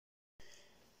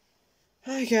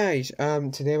Hi guys,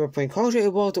 today we're playing Call of Duty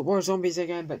World at War Zombies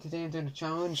again, but today I'm doing a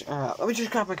challenge. Let me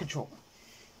just grab my control.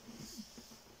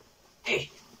 Hey,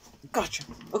 gotcha.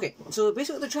 Okay, so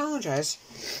basically the challenge is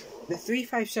the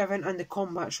 357 and the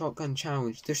combat shotgun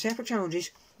challenge. They're separate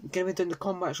challenges. I'm gonna be doing the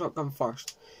combat shotgun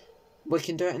first. We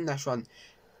can do it in this run,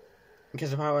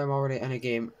 because apparently I'm already in a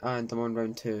game and I'm on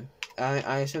round 2.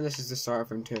 I assume this is the start of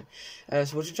round 2.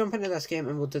 So we'll just jump into this game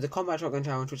and we'll do the combat shotgun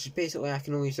challenge, which is basically I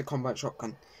can only use the combat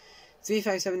shotgun.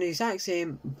 357 the exact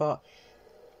same, but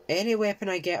any weapon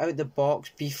I get out the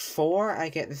box before I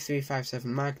get the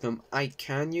 357 Magnum, I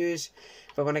can use,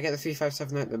 but when I get the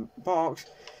 357 out the box,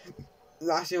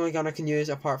 that's the only gun I can use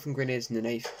apart from grenades and the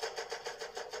knife.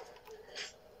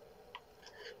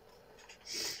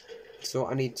 So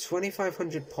I need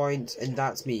 2,500 points, and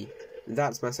that's me.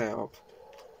 That's my setup.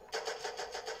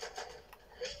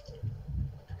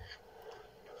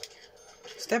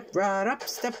 Step right up,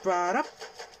 step right up.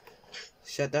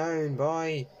 Shut down,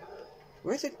 boy.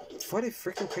 Where's it? What a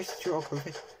freaking Christ did you all come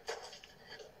from?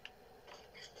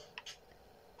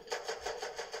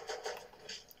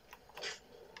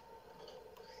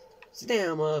 Sit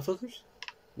down, motherfuckers.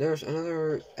 There's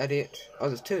another idiot. Oh,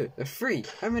 there's 2. There's 3.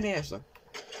 How many is there?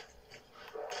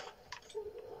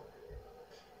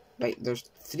 Right, there's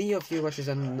 3 of you, which is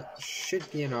should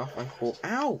be enough. I hope.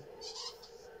 Ow!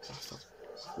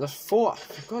 There's 4.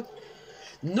 For God.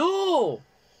 No!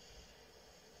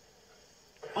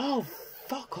 Oh,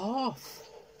 fuck off.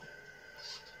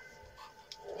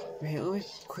 Right, let me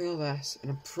clear this,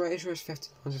 and I'm pretty sure it's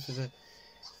 1,500 for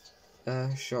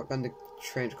the shotgun, the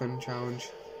trench gun challenge.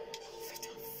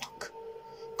 15, fuck.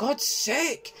 God's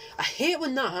sake! I hate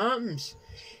when that happens.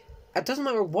 It doesn't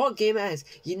matter what game it is.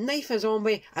 You knife a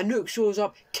zombie, a nuke shows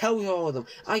up, kills all of them.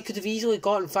 I could have easily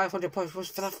gotten 500 points for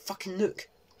that fucking nuke.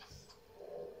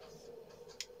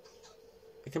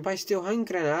 I can buy steel hand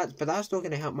grenades, but that's not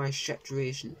going to help my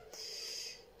situation.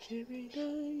 Every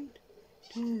night,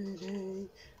 today,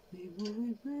 we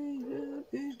will bring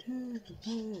up into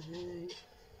the night.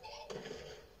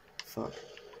 Fuck.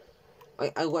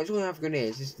 I literally have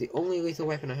grenades. This is the only lethal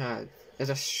weapon I have. Is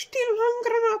a steel hand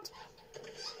grenade.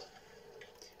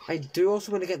 I do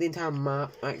also want to get the entire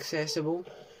map accessible.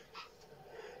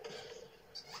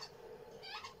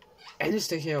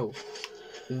 Insta kill.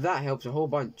 That helps a whole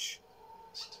bunch.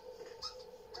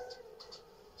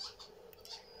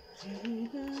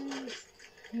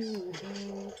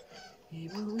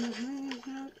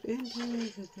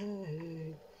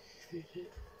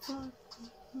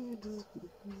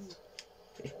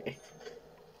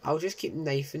 I'll just keep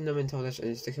knifing them until this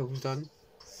insta kill's done,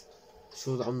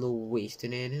 so that I'm not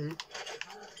wasting anything.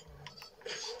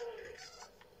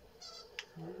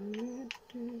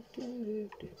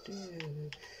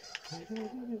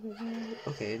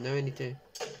 Okay, now I need to.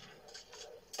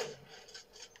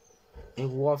 I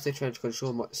love the trench gun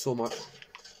so much.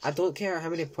 I don't care how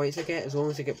many points I get, as long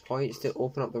as I get points to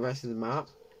open up the rest of the map.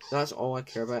 That's all I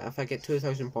care about. If I get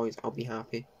 2,000 points, I'll be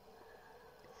happy.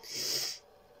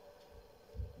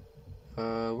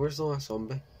 Where's the last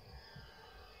zombie?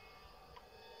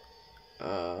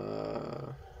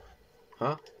 Huh?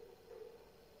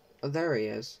 Oh, there he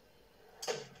is.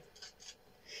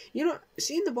 You know,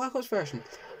 seeing the Black Ops version,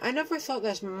 I never thought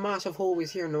this massive hole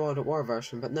was here in the World at War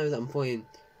version, but now that I'm playing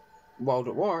World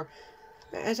at War,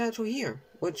 it is actually here,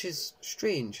 which is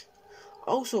strange.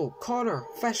 Also, Connor,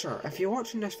 Fisher, if you're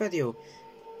watching this video,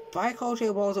 buy Call of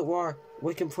Duty World at War,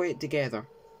 we can play it together.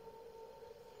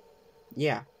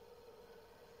 Yeah.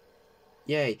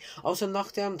 Yay. Also,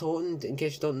 Nocturne Totem, in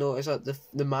case you don't know, is like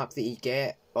the map that you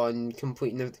get on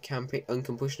completing of the campaign, on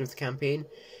completion of the campaign.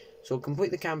 So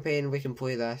complete the campaign, we can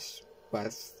play this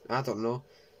with, I don't know.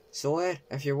 So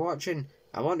if you're watching,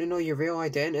 I want to know your real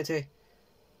identity.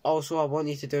 Also, I want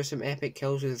you to do some epic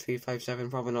kills with the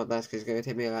 357, probably not this, because it's going to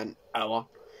take me like an hour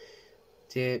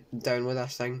to down with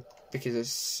this thing, because it's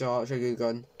such a good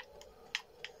gun.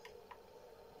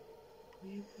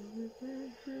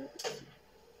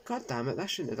 God damn it,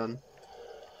 that shouldn't have done.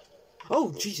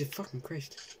 Oh, Jesus fucking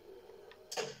Christ.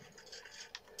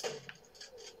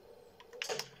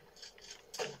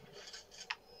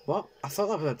 What? I thought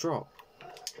that was a drop.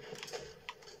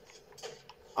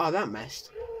 Oh, that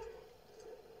missed.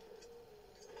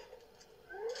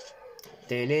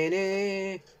 Oh,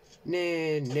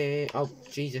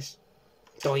 Jesus.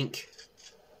 Doink.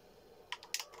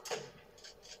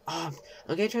 Oh,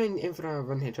 I'm going to try and aim for a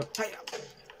run headshot.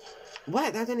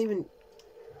 What? That didn't even...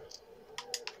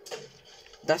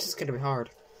 That's just going to be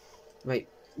hard. Right.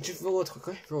 Just reload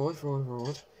quickly.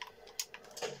 Reload.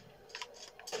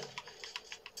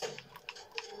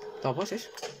 Oh, what's this?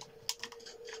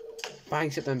 Bang,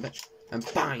 sit down, bitch. And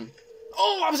bang!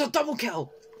 Oh, that was a double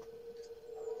kill!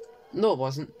 No, it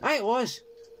wasn't. Aye, it was.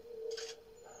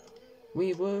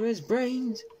 We were his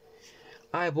brains.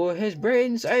 I wore his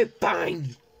brains out.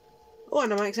 Bang! Oh,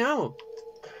 and I'm max ammo.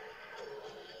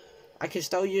 I can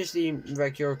still use the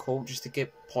regular Colt just to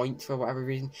get points for whatever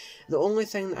reason. The only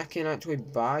thing that I can actually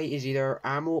buy is either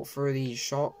ammo for the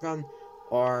shotgun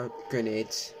or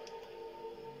grenades.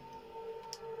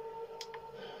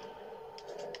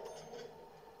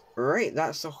 Right,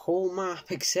 that's the whole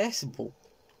map accessible.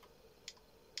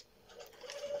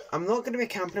 I'm not going to be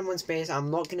camping in one space. I'm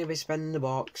not going to be spinning the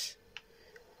box.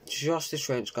 Just the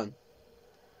trench gun.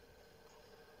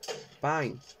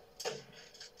 Bang.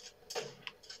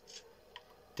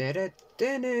 Oh,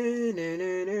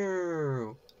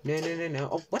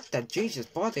 what the Jesus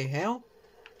bloody hell?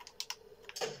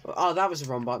 Oh, that was the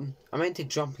wrong button. I meant to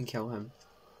jump and kill him.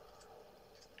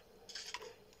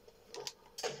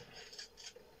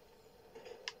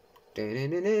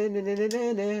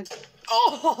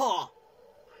 Oh!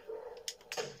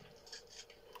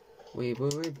 Wait.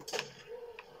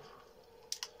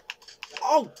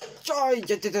 Oh! Sorry!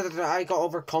 I got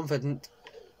overconfident.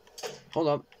 Hold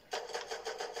up.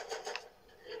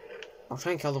 I'll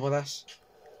try and kill him with this.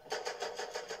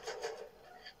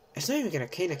 It's not even gonna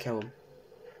kinda kill him.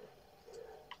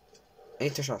 I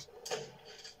need 2 shots.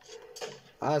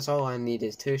 That's all I need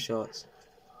is 2 shots.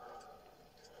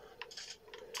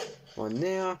 One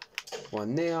there,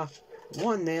 one there,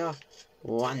 one there,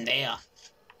 one there.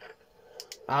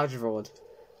 Alge Road.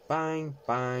 Bang,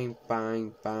 bang,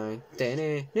 bang, bang.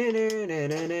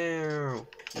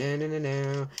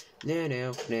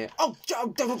 Oh,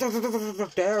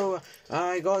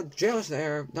 I got jealous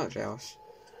there. Not jealous.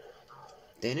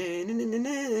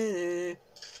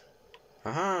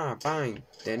 Aha, bang.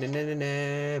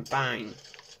 Bang.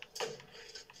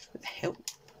 What the hell?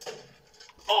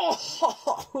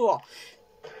 Oh!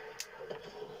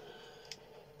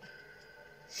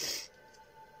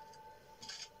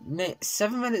 Mate,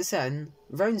 7 minutes in,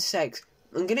 round 6.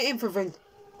 I'm gonna aim for round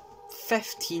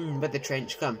 15 with the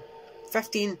trench gun.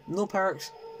 15, no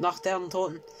perks, knockdown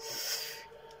totem.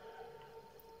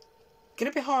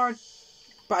 Gonna be hard,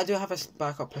 but I do have a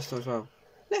backup pistol as well.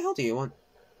 What the hell do you want?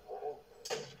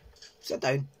 Sit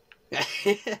down.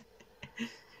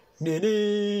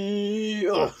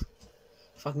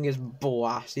 Fucking gets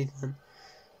blasted, man.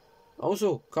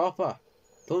 Also, Copper,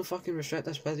 don't fucking restrict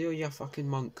this video, you fucking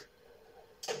monk.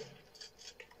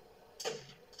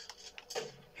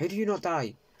 How do you not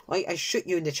die? Like, I shoot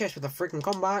you in the chest with a freaking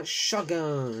combat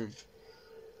shotgun.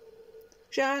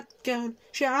 Shotgun,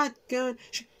 shotgun,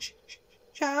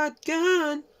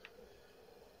 shotgun.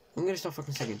 I'm gonna stop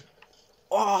fucking singing.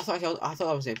 Oh, I thought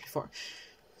that was the MP4.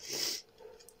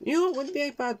 You know what wouldn't be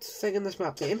a bad thing in this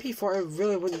map? The MP40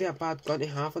 really wouldn't be a bad gun to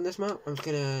have on this map. I'm just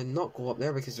gonna not go up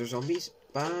there because there's zombies.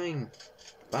 Bang,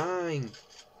 bang,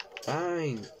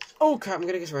 bang. Oh crap, I'm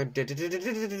gonna get around.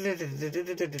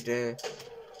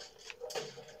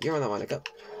 You're on that one, go.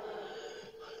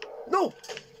 No!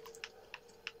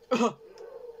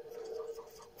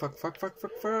 Fuck.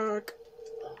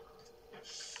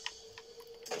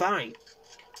 Bang!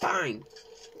 Bang!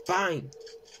 Bang!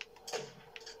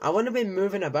 I want to be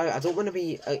moving about. I don't want to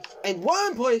be in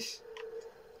one place!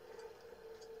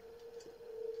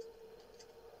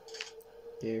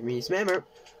 Give me some ammo.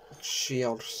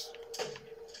 Shields.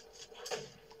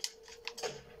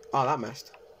 Oh, that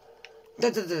missed.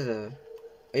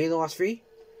 Are you the last 3?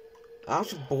 I'll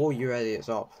just blow your idiots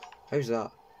up. How's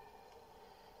that?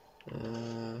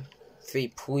 3,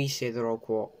 please say they're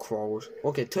all crawlers.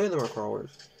 Okay, 2 of them are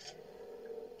crawlers.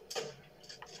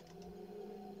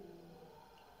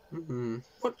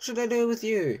 What should I do with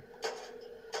you?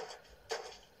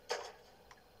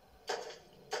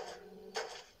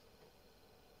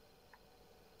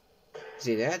 Is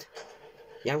he dead?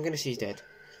 Yeah, I'm gonna see he's dead.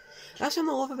 That's what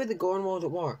I love about the gore in World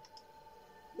at War.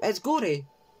 It's gory.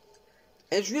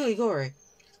 It's really gory.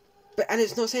 And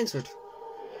it's not censored.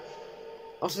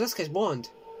 Also, this guy's blonde.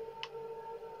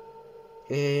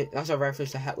 That's a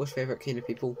reference to Hitler's favourite kind of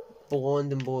people.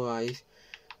 Blonde and blue eyes.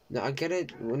 Now, I get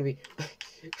it. Wanna be...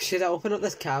 Should I open up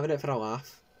this cabinet for a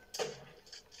laugh?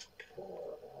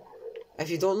 If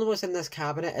you don't know what's in this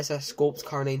cabinet, it's a scoped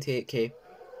Kar 98K.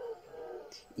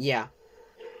 Yeah.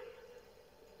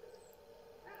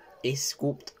 A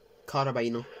scoped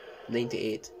Carabino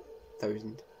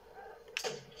 98,000.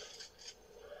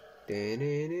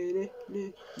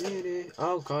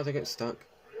 Oh god, I get stuck.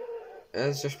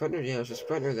 Is there a sprinter? Yeah, there's a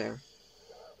sprinter there.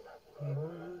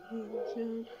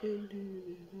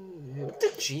 What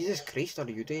the Jesus Christ are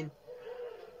you doing?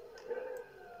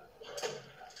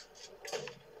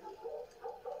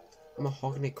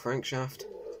 mahogany crankshaft.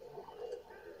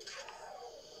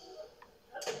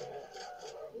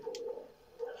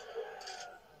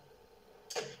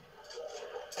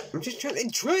 I'm just trying to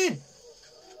train.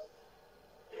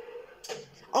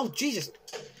 Oh Jesus!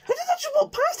 How did that just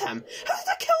walk past him? How did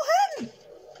that kill him?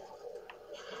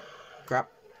 Grab,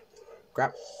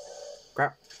 grab,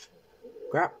 grab,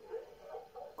 grab,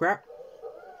 grab.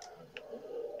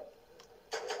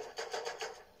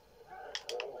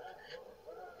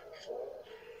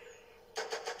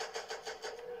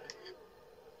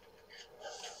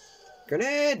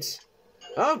 Grenades!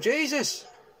 Oh Jesus!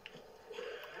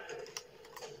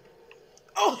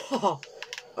 Oh!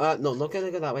 No, not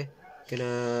gonna go that way.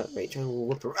 Gonna right, try and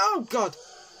whip her. Oh God!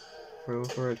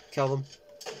 Forward, kill them.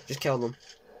 Just kill them.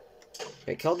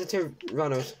 Right, kill the two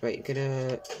runners. Right,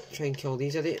 gonna try and kill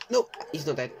these idiots. No, he's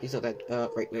not dead. He's not dead.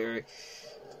 Right.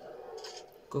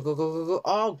 Go, go, go, go, go.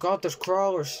 Oh God, there's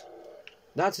crawlers.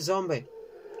 That's a zombie.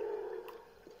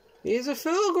 He's a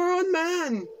full-grown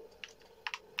man.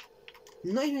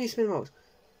 Not even a spin mode.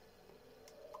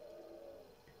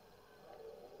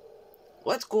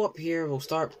 Let's go up here. We'll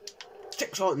start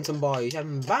trick-shotting some boys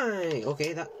and bang.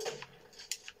 Okay, that.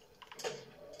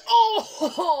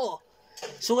 Oh!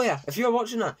 So yeah, if you're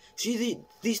watching that, see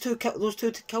those two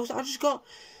kills that I just got.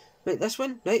 Right, this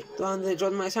one, right, and the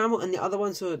Jordan Max ammo, and the other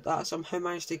one, so that I somehow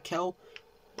managed to kill.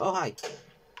 Oh hi.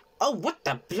 Oh, what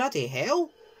the bloody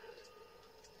hell?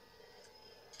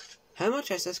 How much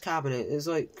is this cabinet? It's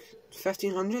like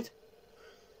 1,500.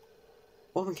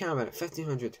 Open cabinet,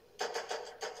 1,500.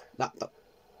 That.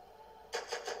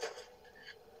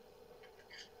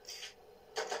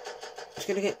 Just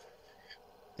gonna get.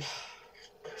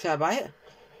 Should I buy it?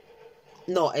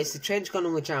 No, it's the trench gun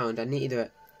only challenge. I need to do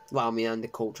it. Well, I mean, and the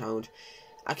Colt challenge.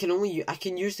 I can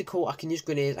use the Colt. I can use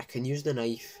grenades. I can use the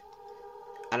knife,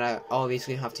 and I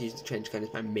obviously have to use the trench gun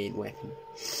as my main weapon.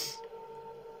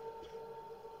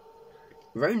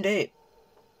 Round 8.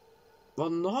 Well,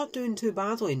 not doing too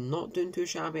badly. Not doing too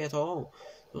shabby at all.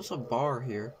 There's a bar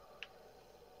here.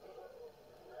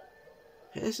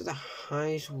 This is the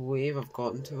highest wave I've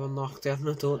gotten to on Nocturne,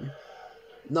 I don't.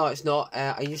 No, it's not.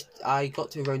 I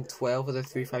got to around 12 with a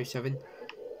 357,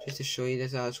 just to show you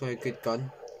this is actually a good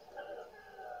gun.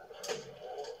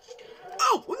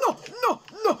 Oh no!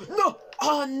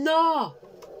 Oh no!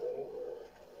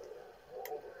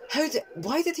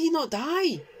 Why did he not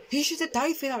die? He should have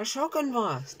died for that shotgun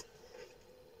blast.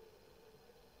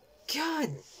 God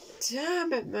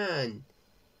damn it, man!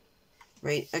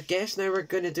 Right, I guess now we're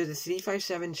gonna do the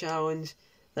 357 challenge.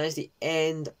 That is the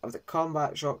end of the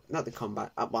combat shot. Not the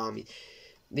combat. Well, I mean,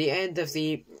 the end of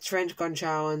the trench gun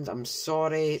challenge. I'm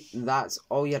sorry, that's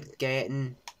all you're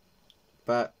getting.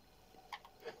 But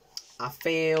I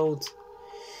failed.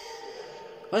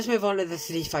 Let's move on to the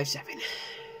 357.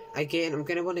 Again, I'm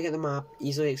gonna want to get the map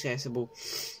easily accessible.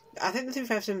 I think the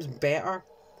 357 is better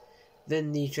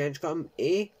than the trench gun.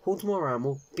 A, holds more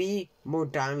ammo. B, more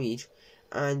damage.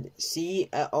 And C,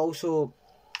 it also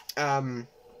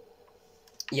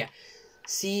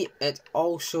C, it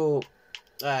also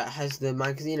has the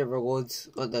magazine. It reloads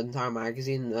the entire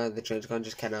magazine. The trench gun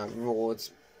just kind of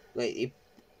reloads. Like, you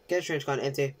get a trench gun,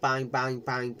 empty, bang, bang,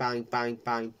 bang, bang, bang,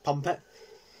 bang, pump it.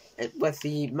 And with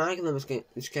the Magnum,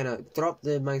 it's kind of drop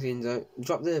the magazines out,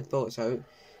 drop the bullets out,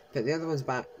 put the other ones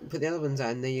back, put the other ones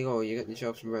in. There you go. You get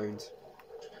yourself some rounds.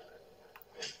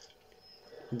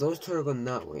 Those two are going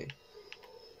that way.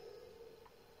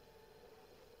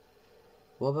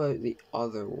 What about the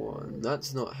other one?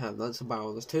 That's not him, that's a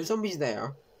barrel. There's two zombies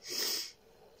there.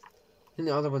 And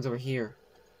the other one's over here.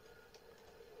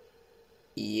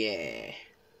 Yeah.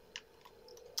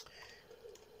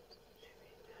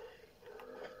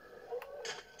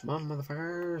 Come on,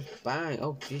 motherfuckers. Bang.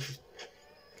 Oh, Jesus.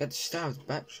 Get stabbed,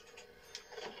 bitch.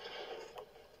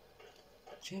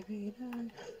 Jimmy,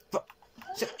 the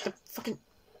fucking...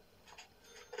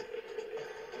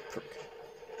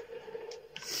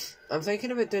 I'm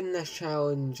thinking about doing this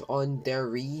challenge on Der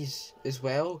Riese as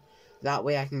well. That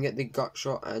way I can get the gut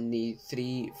shot and the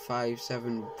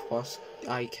 357 plus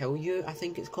I kill you, I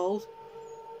think it's called.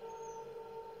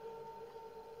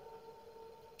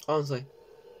 Honestly.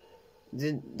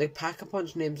 The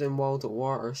Pack-a-Punch names in World at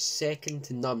War are second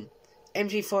to none.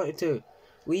 MG42.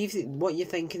 Leave what you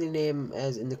think the name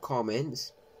is in the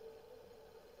comments.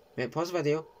 Right, pause the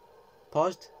video.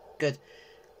 Paused? Good.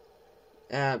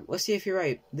 Let's see if you're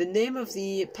right. The name of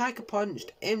the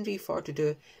Pack-a-Punched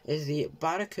MG42 is the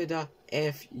Barracuda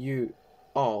FU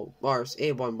All. Or it's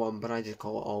A11, but I just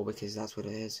call it All because that's what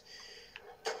it is.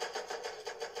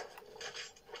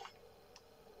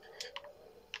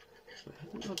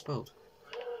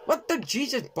 What the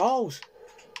Jesus balls?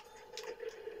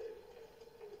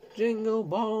 Jingle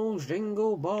balls,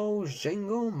 jingle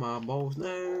my balls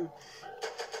now.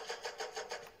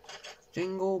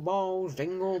 Jingle balls,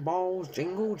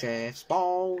 jingle Jeff's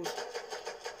balls.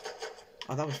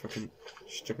 Oh, that was freaking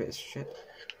stupid as shit.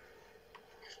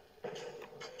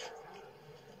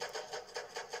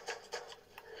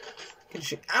 Get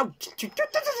shit. Ow!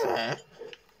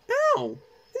 Ow! Who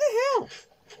the hell?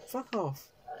 Fuck off.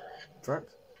 Frick.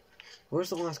 Where's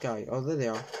the last guy? Oh, there they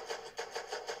are.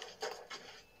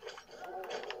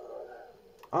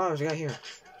 Oh, there's a guy here.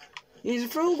 He's a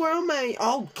full grown mate.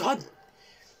 Oh, God.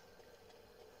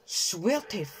 Swear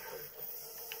to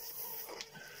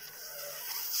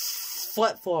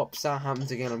flip-flops that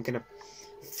happens again. I'm gonna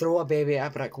throw a baby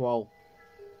at a brick wall.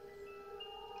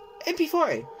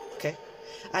 MP40. Okay.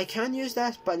 I can use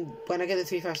this, but when I get the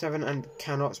 357 and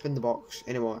cannot spin the box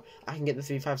anymore, I can get the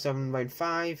 357 round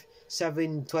 5,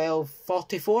 7, 12,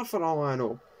 44 for all I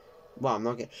know. Well, I'm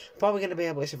not getting... Probably gonna be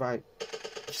able to survive.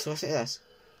 So let's say this.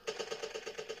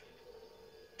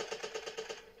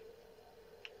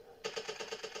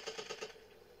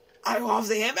 I love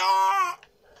the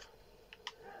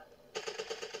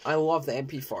I love the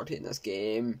MP40 in this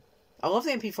game. I love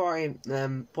the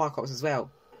MP40 Black Ops as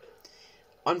well.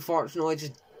 Unfortunately, it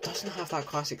just doesn't have that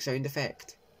classic sound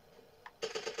effect.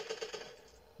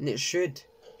 And it should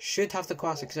have the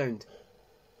classic sound.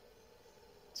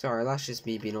 Sorry, that's just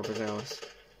me being overzealous.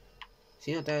 Is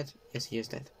he not dead? Yes, he is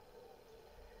dead.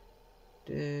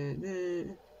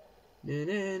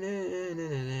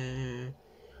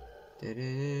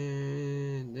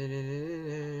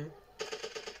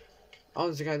 Oh,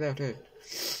 there's a guy there too.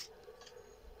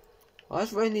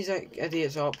 Let's round these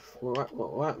idiots up.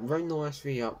 Round the last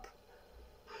 3 up.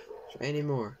 Is there any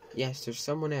more? Yes, there's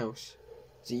someone else.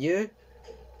 Is it you?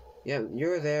 Yeah,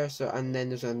 you're there. So, and then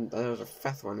there's a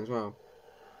 5th one as well.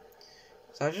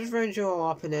 So I'll just round you all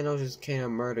up, and then I'll just kind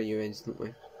of murder you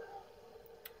instantly.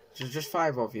 So there's just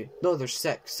 5 of you. No, there's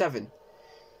 7.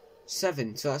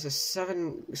 7. So that's a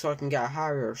 7. So I can get a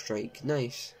Harrier strike.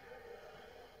 Nice.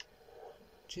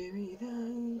 Jimmy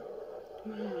died.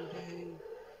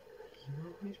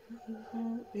 Always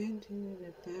into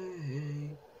the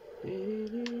bay.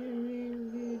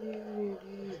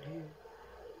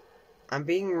 I'm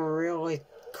being really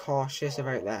cautious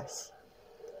about this.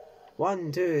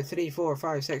 1, 2, 3, 4,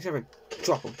 5, 6, 7.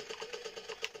 Drop them.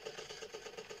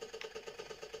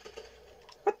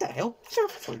 What the hell?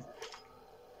 Surfing.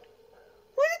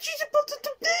 Why did you supposed to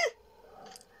do that?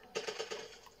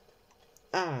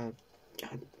 Ah,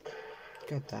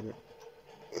 God damn it.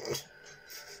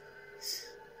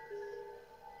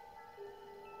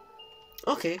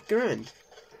 Okay, grand.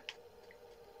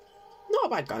 Not a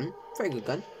bad gun. Very good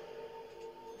gun.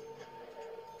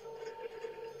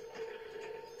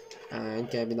 And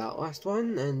give me that last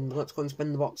one, and let's go and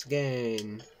spin the box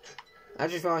again. I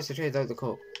just realised to trade out the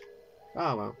coat.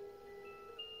 Oh well.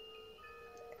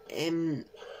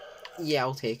 Yeah,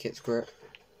 I'll take it, screw it.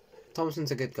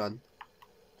 Thompson's a good gun.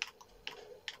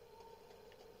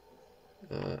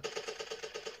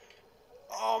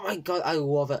 Oh my god, I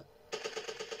love it.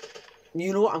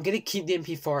 You know what, I'm gonna keep the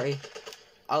MP40.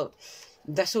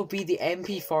 This will be the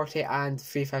MP40 and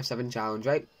 357 challenge,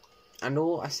 right? I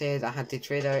know I said I had to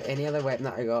trade out any other weapon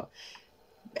that I got.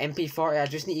 MP40, I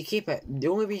just need to keep it. The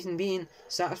only reason being,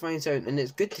 satisfying sound, and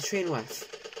it's good to train with.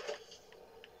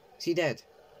 Is he dead?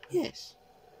 Yes.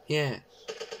 Yes.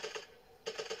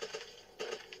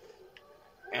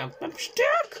 I'm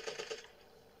stuck!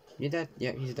 You dead?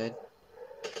 Yeah, he's dead.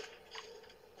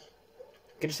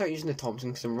 I'm gonna start using the Thompson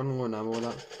because I'm running low on ammo with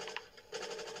that.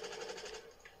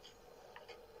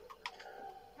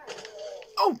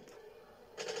 Oh!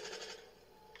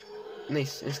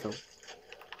 Nice, let's go.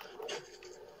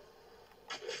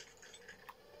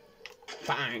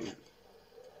 Bang!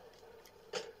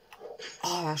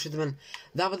 Oh, that should have been.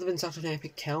 That would have been such an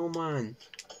epic kill, man.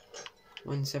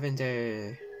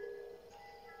 170.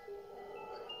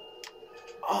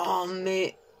 Oh,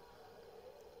 mate.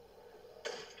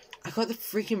 I got the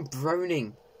freaking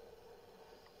Browning.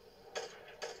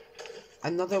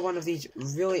 Another one of these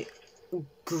really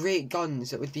great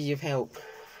guns that would be of help.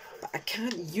 But I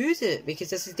can't use it because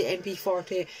this is the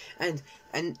MP40 and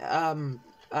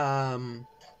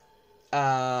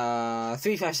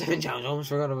 357 challenge. I almost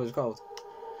forgot what it was called.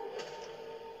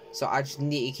 So I just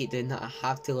need to keep doing that. I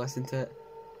have to listen to it.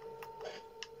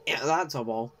 Yeah, that's a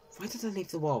wall. Why did I leave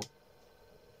the wall?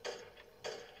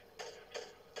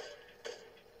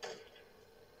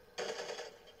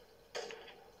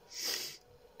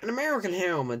 An American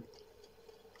helmet.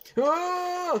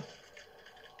 Oh!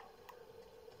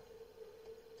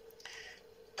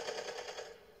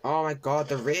 Oh my god,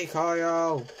 the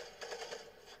recoil!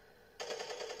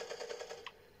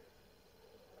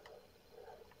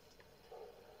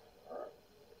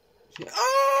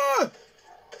 Ah!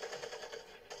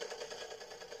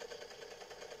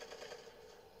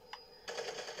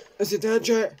 Is it dead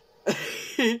yet?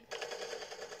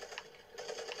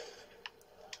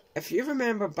 If you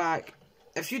remember back,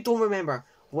 if you don't remember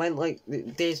when like the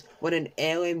days when an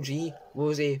LMG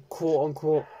was a quote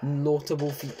unquote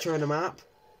notable feature on the map,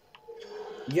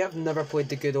 you have never played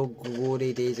the good old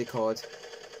glory days of COD.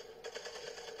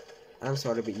 I'm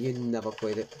sorry, but you never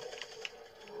played it.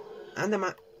 And the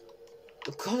map,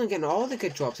 COD are getting all the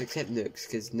good drops except nukes,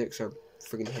 because nukes are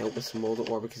friggin' helpless in World at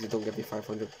War because they don't give you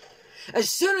 500. As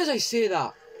soon as I say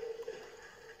that,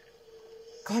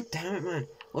 god damn it, man.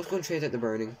 Let's go and trade out the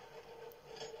burning.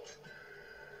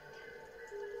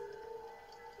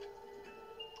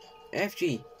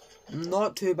 FG,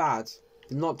 not too bad,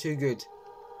 but not too good.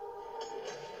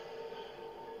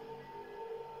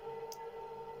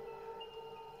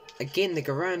 Again, they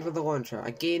go around with the launcher.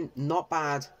 Again, not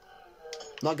bad,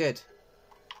 not good.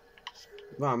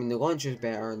 Well, I mean, the launcher's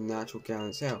better than the actual gun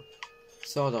itself.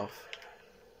 Sawed off.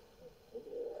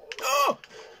 Oh!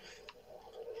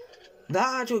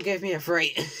 That actually gave me a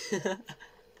fright.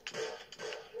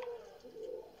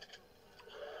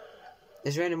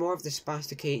 Is there any more of the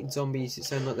spasticated zombies that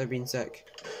sound like they're being sick?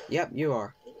 Yep, you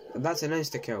are. That's an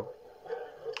insta-kill.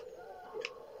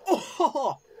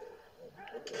 Oh!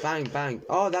 Bang, bang.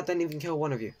 Oh, that didn't even kill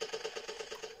one of you.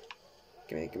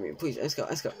 Give me, please. Let's go,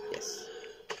 let's go. Yes.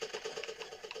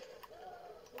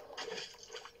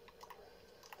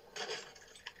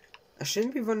 I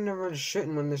shouldn't be running around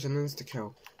shooting when there's an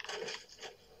insta-kill.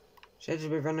 Should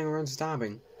just be running around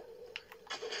stabbing.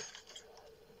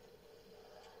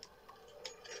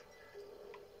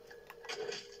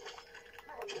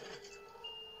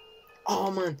 Oh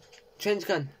man, trench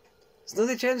gun. It's not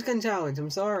the trench gun challenge, I'm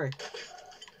sorry.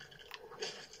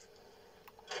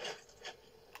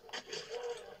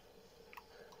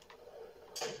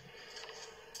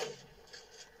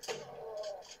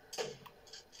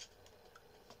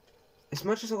 As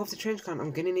much as I love the trench gun,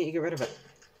 I'm gonna need to get rid of it.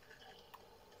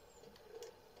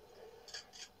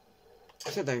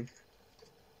 Sit down.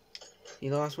 You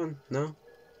the last one? No?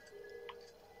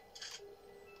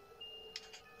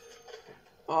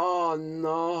 Oh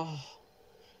no.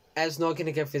 It's not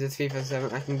gonna get through the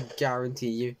 357, I can guarantee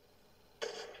you.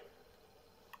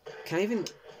 Can I even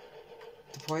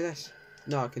deploy this?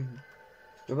 No, I can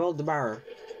rebuild the barrier.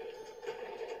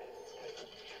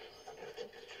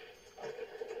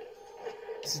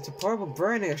 It's a deployable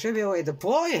burning, I should be able to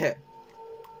deploy it!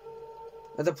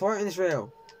 I deploy it in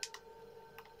Israel.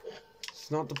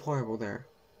 It's not deployable there.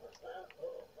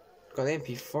 Got the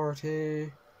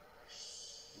MP40.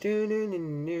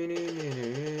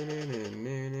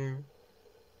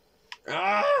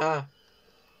 Ah!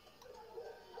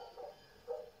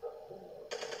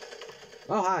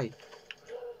 Oh, hi.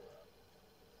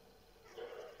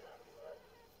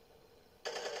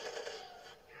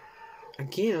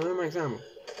 Again, another max ammo.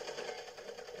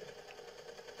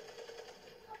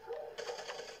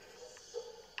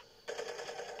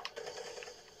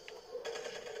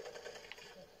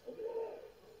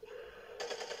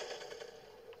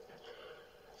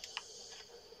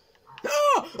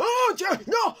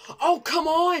 No! Oh, come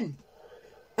on!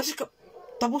 I just got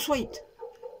double swiped.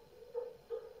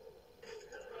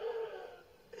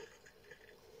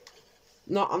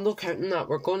 No, I'm not counting that.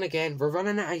 We're going again. We're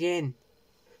running it again.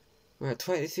 We're at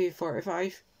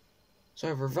 23:45.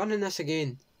 So we're running this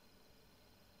again.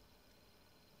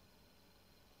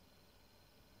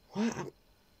 What a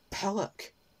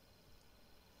pillock.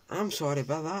 I'm sorry,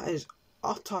 but that is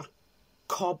utter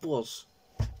cobblers.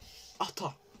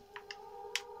 Utter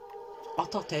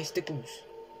testicles.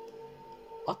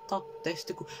 Utter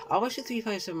testicles. I wish the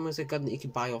 357 was a gun that you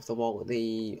could buy off the wall.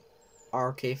 The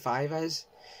RK5 is.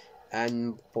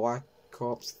 And Black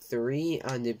Ops 3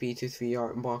 and the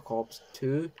B23R in Black Ops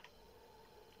 2.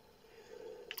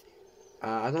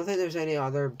 I don't think there's any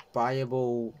other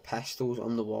buyable pistols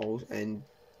on the walls in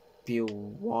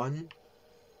BO1.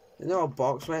 And they're all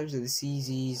box weapons, the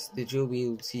CZs, the dual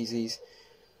wield CZs,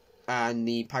 and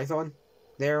the Python.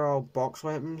 They're all box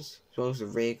weapons, as well as the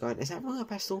ray gun. Is that really a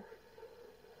pistol?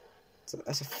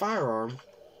 It's a firearm.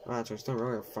 Oh, actually, it's not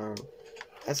really a firearm.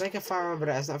 It's like a firearm, but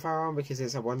it isn't a firearm because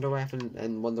it's a wonder weapon,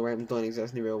 and wonder weapons don't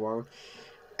exist in the real world.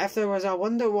 If there was a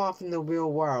wonder weapon in the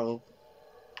real world,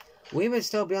 we would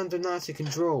still be under Nazi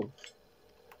control.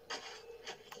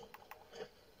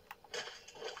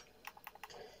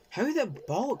 How the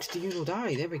bollocks do you not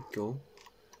die? There we go.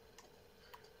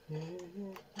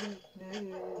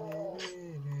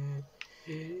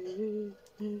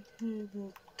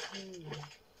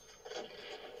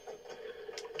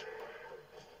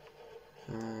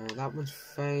 that one's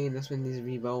fine. This one needs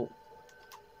rebuilt.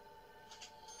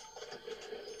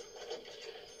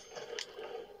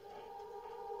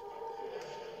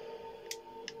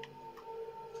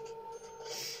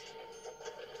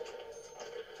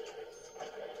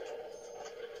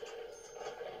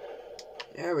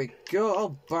 There we go.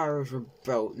 All barrels were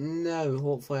built. Now,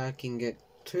 hopefully, I can get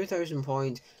 2,000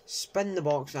 points, spin the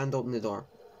box, and open the door.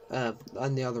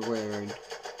 And the other way around.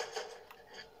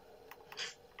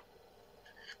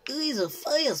 He's a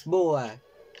fast boy.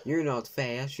 You're not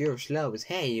fast. You're slow as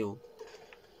hell.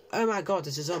 Oh my god,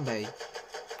 it's a zombie.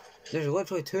 There's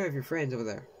literally 2 of your friends over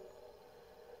there.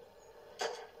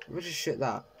 We'll just shoot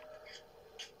that.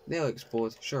 They'll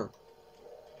explode, sure.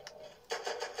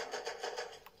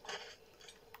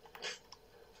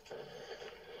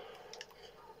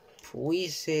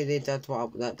 Please say they did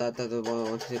what that what I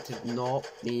wanted it to not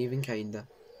even kinda.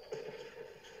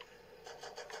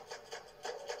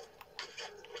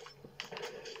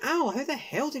 Ow, how the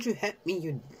hell did you hit me,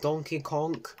 you donkey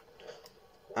conk?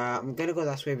 I'm gonna go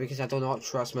this way because I do not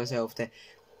trust myself to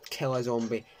kill a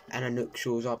zombie and a nuke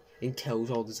shows up and kills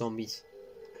all the zombies.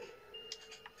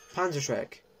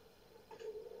 Panzerschreck.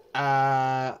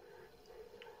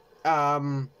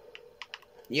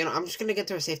 You know, I'm just gonna get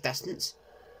to a safe distance.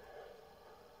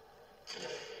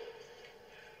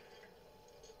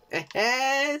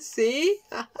 See?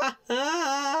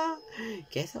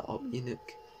 Get it up, you nuke.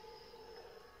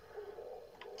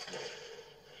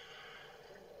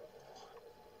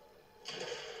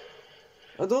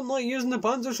 I don't like using the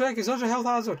Panzerschreck, it's such a health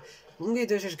hazard. What I'm gonna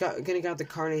do is just gonna get the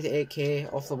Carnate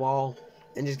 8K off the wall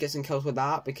and just get some kills with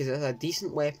that because it's a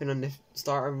decent weapon on the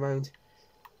starter round.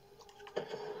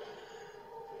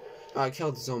 Oh, I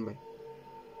killed the zombie.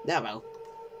 Yeah, well.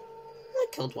 I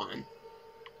killed one.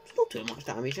 It's not too much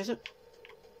damage, is it?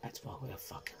 That's probably a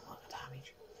fucking lot of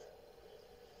damage.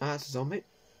 Ah, that's a zombie.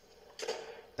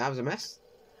 That was a miss.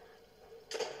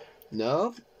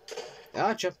 No.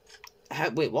 Gotcha.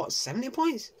 Wait, what? 70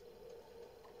 points?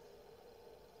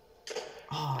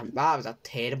 Oh, that was a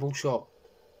terrible shot.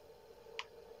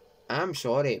 I'm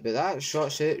sorry, but that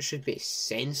shot should be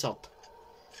censored.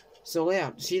 So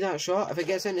yeah, see that shot? If it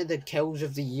gets into the kills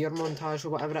of the year montage or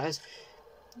whatever it is,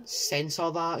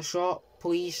 censor that shot,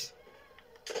 please.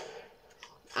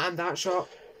 And that shot.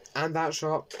 And that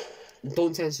shot.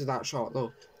 Don't censor that shot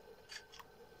though.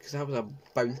 Because that was a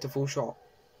bountiful shot.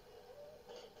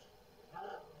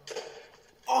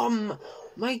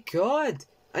 My god!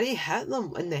 And he hit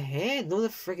them in the head, not the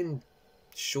friggin'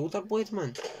 shoulder blades,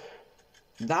 man.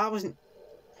 That wasn't...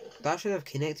 That should have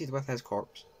connected with his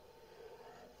corpse.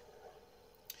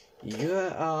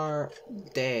 You are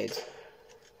dead.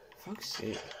 Fuck's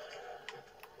sake.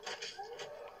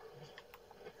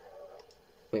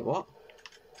 Wait, what?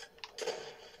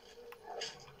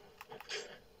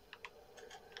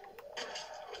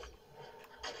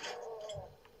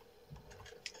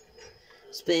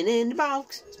 Spin in the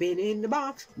box, spin in the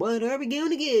box. What are we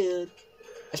gonna get?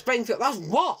 A Springfield. That's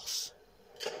Ross.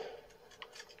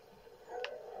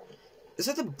 Is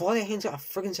that the body hands got a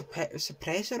friggin'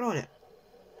 suppressor on it?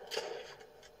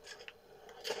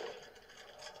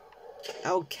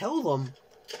 It'll kill them.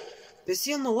 But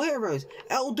see on the later rounds,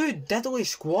 it'll do diddly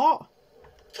squat.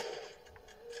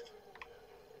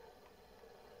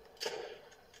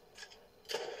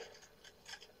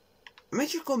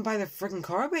 Imagine you're going by the friggin'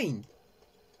 carbine.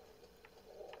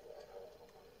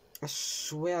 I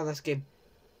swear this game.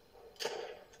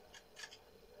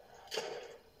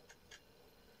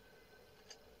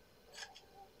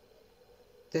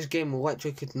 This game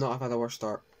literally could not have had a worse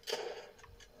start.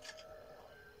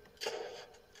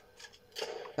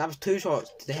 That was 2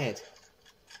 shots to the head.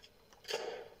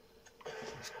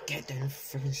 Just get down and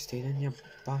friggin' stay down, you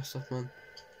bastard, man.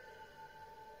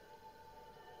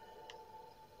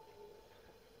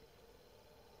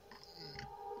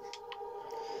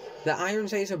 The iron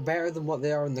sights are better than what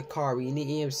they are in the car, but you need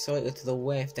to aim slightly to the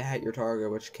left to hit your target,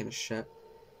 which is kind of shit.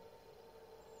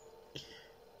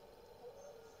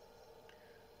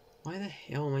 Why the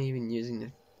hell am I even using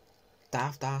the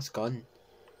daft ass gun?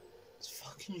 It's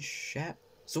fucking shit.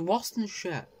 It's worse than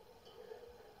shit.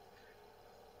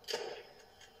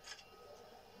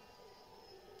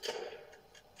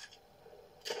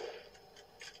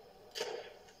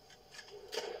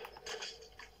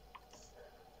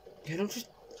 You know, just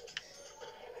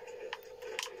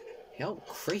help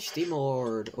Christy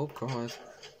Lord. Oh god.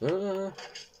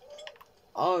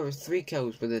 Oh, it was 3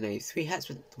 kills with a knife. 3 hits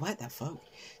with... What the fuck?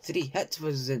 3 hits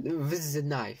with a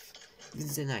knife. This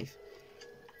is a knife.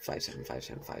 57,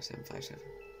 57, 57, 57.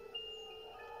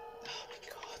 Oh my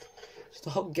god.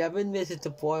 Stop giving me the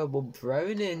deployable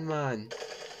browning, man.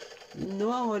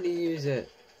 No, I want to use it.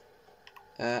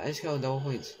 I just got double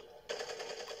points.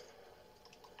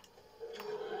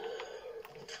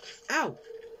 Ow!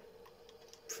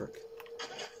 Frick.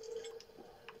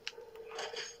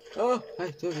 Oh,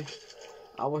 hi, Toby.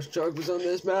 I wish Jug was on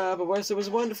this map. I wish there was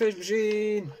a Wonderfish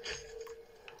machine.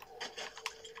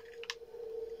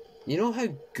 You know how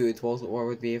good World at War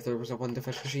would be if there was a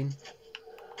Wonderfish machine?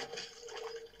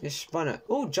 Just spun it.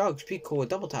 Oh, Jug, speed code,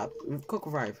 double tap. Quick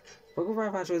revive. Quick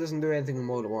revive actually doesn't do anything in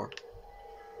World at War.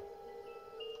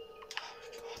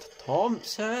 Oh my god,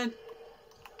 Thompson!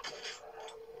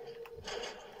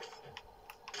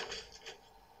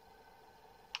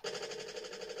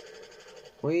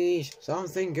 Please,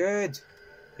 something good.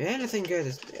 Anything good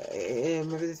is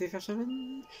maybe the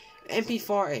 357?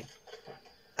 MP40.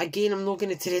 Again, I'm not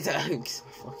going to trade it out because I'm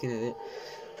a fucking idiot.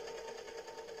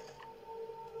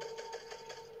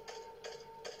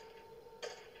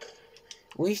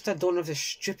 At least I don't have the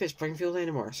stupid Springfield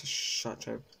anymore. It's such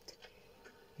a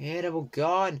terrible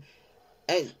gun.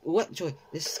 Literally,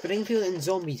 the Springfield and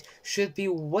zombies should be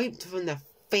wiped from the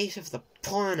face of the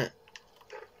planet.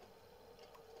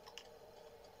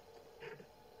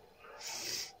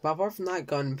 But apart from that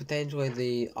gun, potentially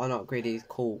the unupgraded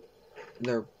Colt,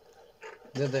 they're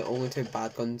the only two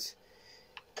bad guns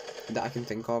that I can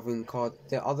think of in COD.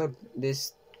 The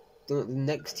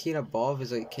next tier above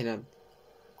is like kind of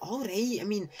alright. I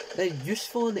mean, they're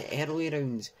useful in the early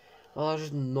rounds, but they're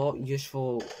just not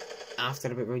useful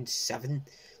after about round 7.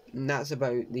 And that's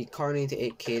about the Kar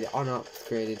 98K, the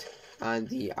unupgraded, and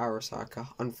the Arasaka.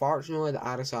 Unfortunately, the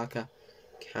Arasaka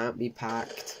can't be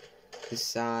packed. It's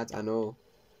sad, I know.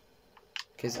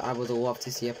 Because I would love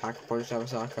to see a pack-a-punch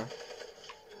Arasaka.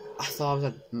 I thought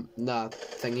it was a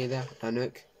thingy there, a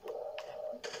nuke.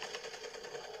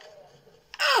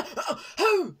 Ah!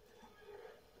 How?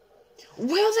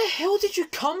 Where the hell did you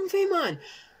come from, man?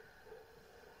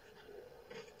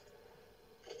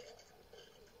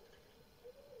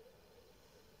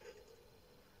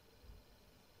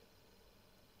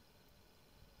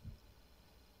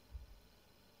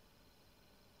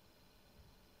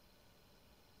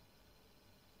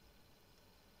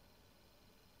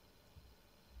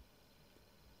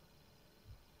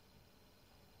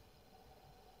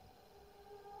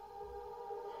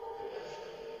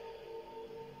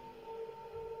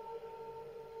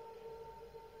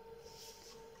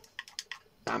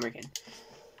 Again.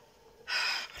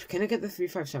 Can I get the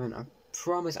 357? I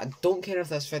promise. I don't care if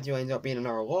this video ends up being an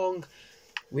hour long.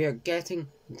 We are getting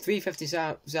 350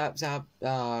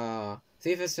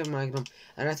 357 Magnum,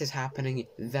 and that is happening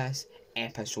this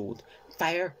episode.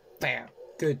 Fire,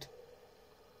 good.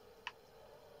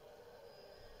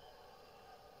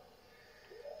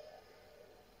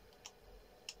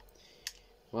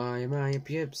 Why am I a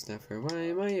pube sniffer? Why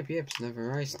am I a pube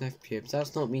sniffer? I sniff pubes.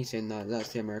 That's not me saying that, that's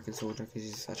the American soldier, because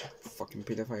he's such a fucking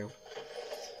pedophile.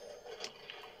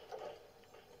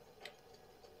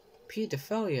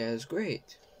 Pedophilia is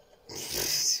great.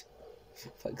 For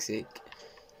fuck's sake.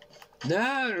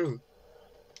 No!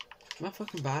 My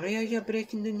fucking barrier you're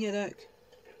breaking down your dick.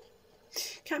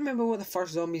 Can't remember what the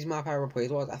first zombies map I ever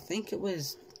played was. I think it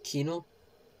was Kino.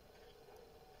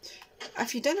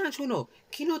 If you didn't actually know,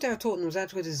 Kino der Toten was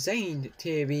actually designed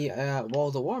to be a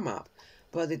World at War map,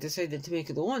 but they decided to make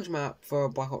it the launch map for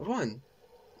Black Ops 1,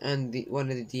 and one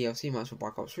of the DLC maps for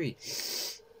Black Ops 3.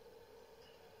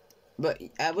 But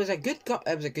it was a good gun.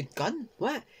 It was a good gun.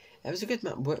 What? It was a good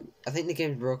map. I think the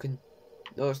game's broken.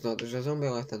 No, it's not. There's a zombie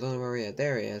left. I don't know where he is.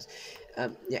 There he is.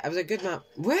 Yeah, it was a good map.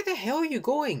 Where the hell are you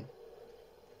going?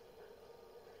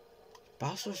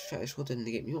 Bastards try to slow down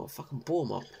the game. You want to fucking blow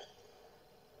him up.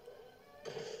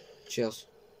 Cheers.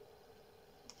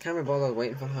 Can't be bothered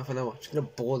waiting for half an hour. Just gonna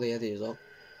blow the idiots up.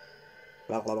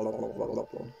 Blah blah blah blah blah blah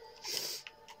blah.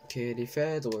 Kitty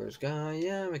Fiddler's guy,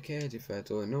 I'm a kitty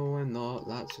fiddler. No, I'm not.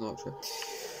 That's not true.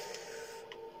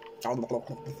 So I'm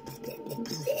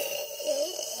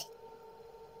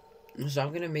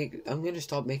gonna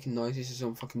stop making noises as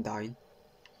I'm fucking dying.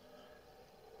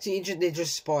 See, they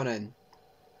just spawn in.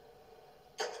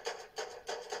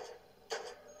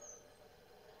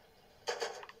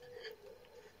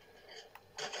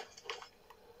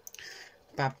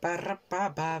 That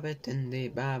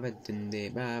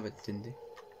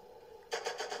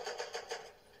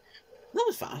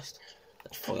was fast.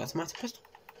 That's fully automatic pistol.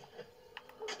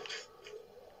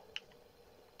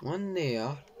 One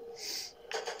there.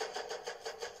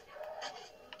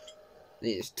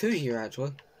 There's two here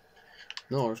actually.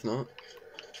 No, it's not.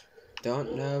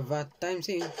 Don't know what I'm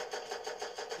seeing.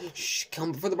 Shh,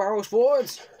 come before the barrel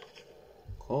explodes.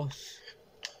 Of course.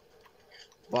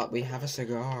 But we have a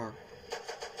cigar.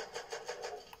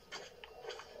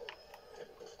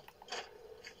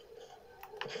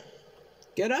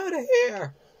 Get out of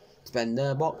here! Spin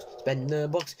the box, spin the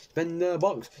box, spin the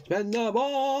box, spin the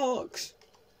box!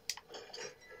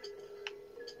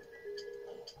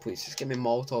 Please, just give me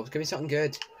Molotovs. Give me something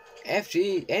good.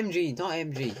 FG, MG, not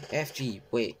MG. FG,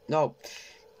 wait, no.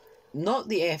 Not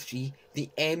the FG, the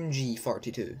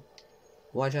MG42.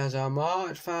 Which has a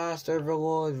much faster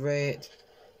reload rate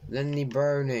than the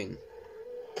Browning.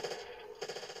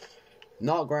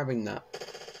 Not grabbing that.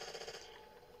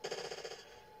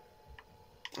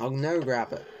 I'll now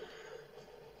grab it.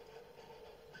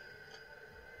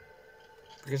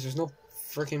 Because there's no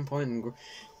freaking point in...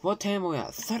 What time are we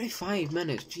at? 35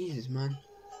 minutes. Jesus, man.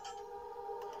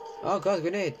 Oh, God,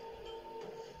 grenade.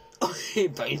 Oh, he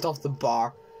bounced off the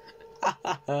bar.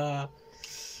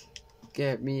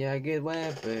 Get me a good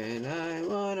weapon. I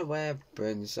want a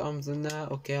weapon. Something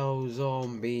that'll kill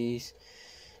zombies.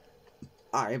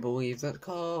 I believe that's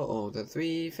called the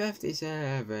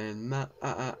 357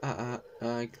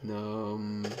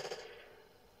 Magnum.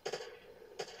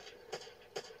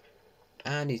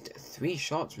 And he's 3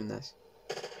 shots from this.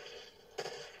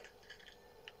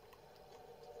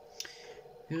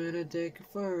 Gonna take it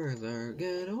further,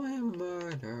 get away with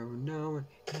murder, no one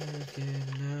is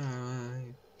getting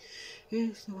alive.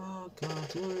 It's the walk out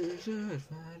towards the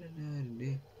fight.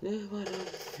 Live on the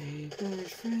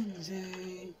fever's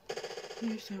frenzy.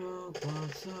 It's the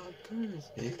robot suckers,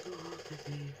 they go to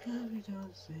the we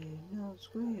don't say no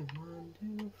scream. 1,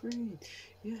 2, 3,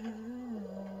 yeah,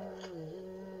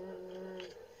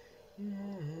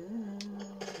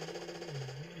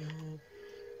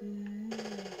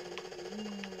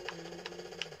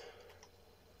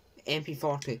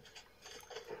 MP40.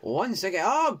 1 second.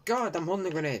 Oh God, I'm holding the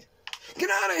grenade.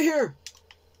 Get out of here!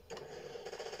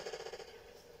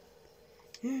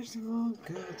 Here's the one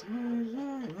good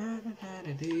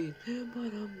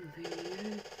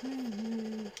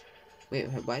Wait,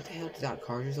 why the hell did that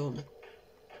car just open?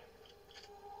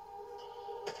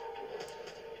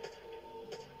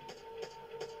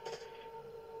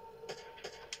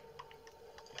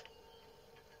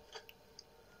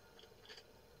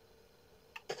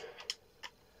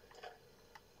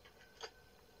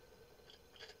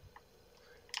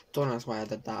 Don't ask why I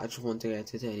did that, I just want to get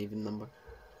to an even number.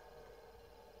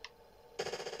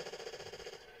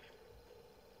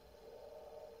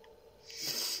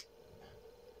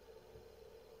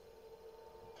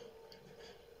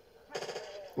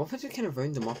 What if I just kind of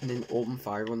round them up and then open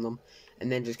fire on them,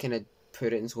 and then just kind of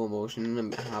put it in slow motion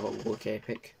and have it look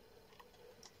epic?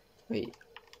 Wait,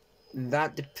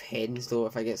 that depends though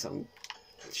if I get some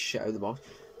shit out of the box.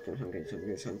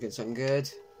 Something good.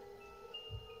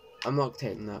 I'm not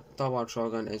taking that. Double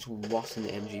shotgun is worse than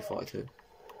the MG42.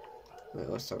 Wait,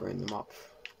 let's start rounding them up.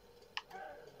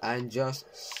 And just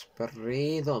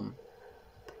spray them.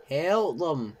 Pelt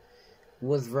them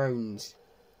with rounds.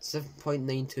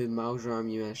 7.92 miles of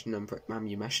ammunition.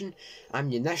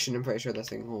 Ammunition, I'm pretty sure this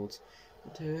thing holds.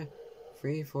 1, 2,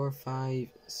 3, 4, 5,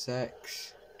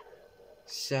 6,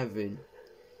 7.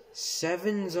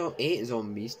 8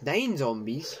 zombies. 9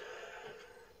 zombies.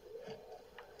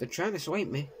 They're trying to swipe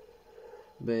me.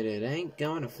 But it ain't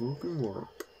gonna fucking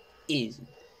work. Easy.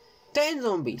 10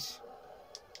 zombies.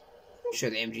 I'm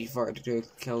sure the MG42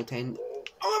 killed 10.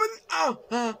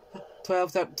 11.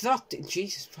 12, 13.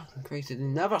 Jesus fucking Christ, it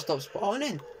never stops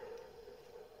spawning.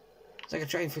 It's like a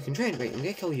trying freaking train. Right, I'm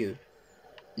gonna kill you.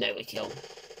 Now we kill.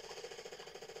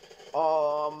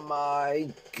 Oh my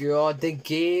God, the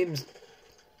game's...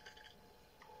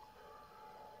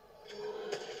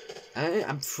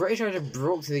 I'm pretty sure I just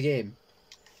broke to the game.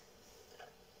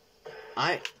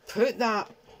 I put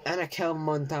that in a kill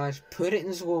montage, put it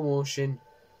in slow motion.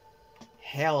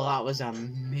 Hell, that was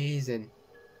amazing.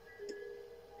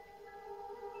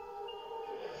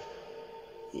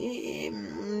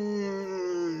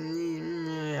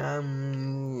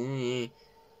 Did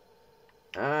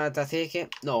I take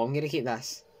it? No, I'm gonna keep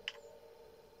this.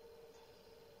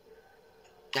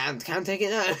 I can't take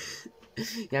it now.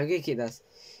 Yeah, I'm gonna keep this.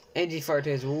 MG42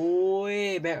 is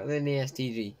way better than the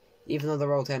STG. Even though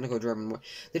they're all technical German.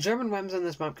 The German weapons on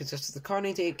this map consist of the Kar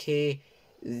 98K,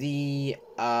 the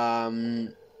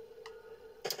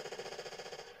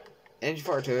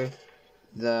MG42,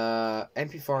 the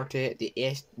MP40, the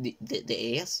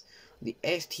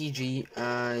STG,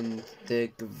 and the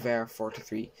Gewehr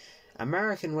 43.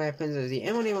 American weapons are the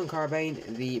M1A1 carbine,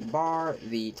 the Bar,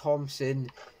 the Thompson,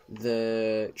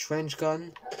 the trench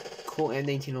gun, Colt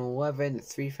M1911,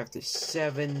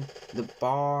 357, the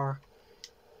Bar.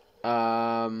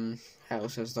 What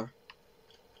else is there?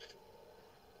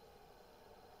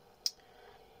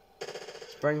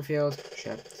 Springfield,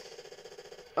 shit.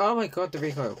 Oh my God, the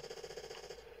recoil.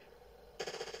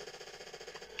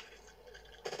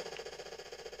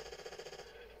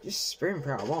 Just spraying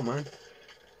pretty well, man.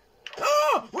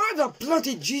 Oh! Where the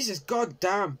bloody Jesus,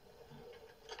 goddamn!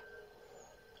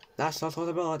 That's not all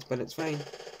the bullets, but it's fine.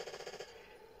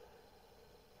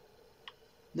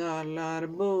 Not a lot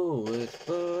of bullets,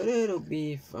 but it'll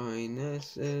be fine.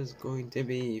 This is going to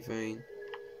be fine.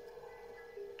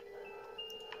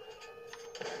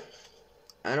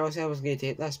 I know I said I was going to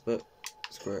take this, but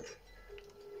screw it.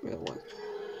 Real one.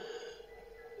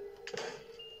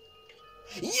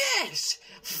 Yes!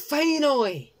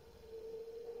 Finally!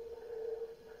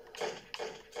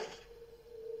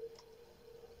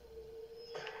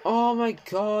 Oh my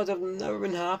god, I've never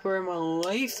been happier in my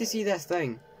life to see this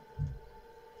thing.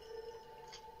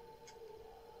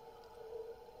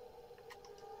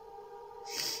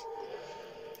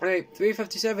 Right,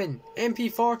 357,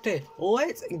 MP40.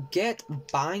 Let's get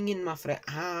banging, my friend.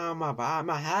 Ah,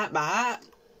 my hat.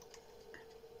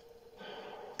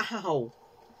 Ow.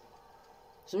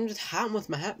 Something just happened with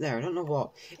my hip there, I don't know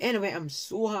what. Anyway, I'm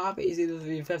so happy to see the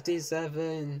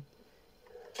 357.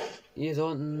 You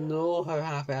don't know how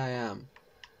happy I am.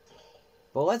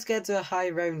 But let's get to a high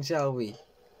round, shall we?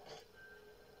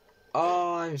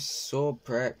 Oh, I'm so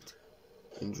prepped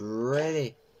and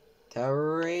ready to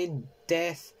raid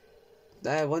death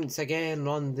once again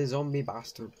on the zombie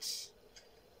bastards.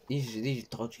 These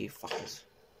dodgy fuckers.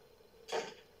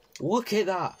 Look at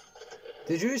that!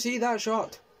 Did you see that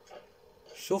shot?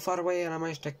 So far away and I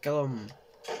managed to kill him.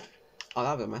 Oh,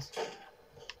 that was a miss.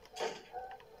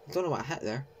 I don't know what I hit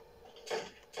there.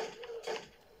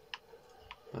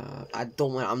 I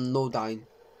don't want. I'm no dying.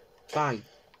 Bang.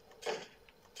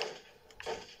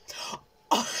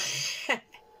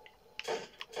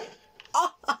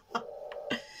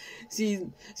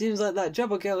 Seems like that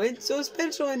triple kill ain't so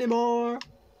special anymore.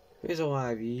 Who's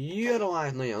alive? You're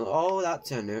alive, no you're. Oh,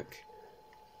 that's a nuke.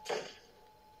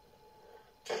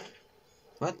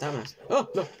 What? That mess. Oh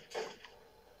no.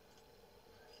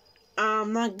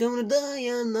 I'm not gonna die,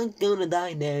 I'm not gonna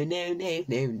die, no, no, no,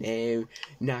 no, no.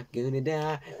 Not gonna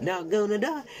die, not gonna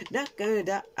die, not gonna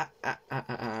die.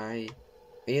 Are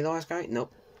you the last guy?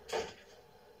 Nope.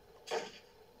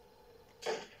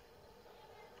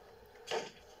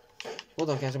 Hold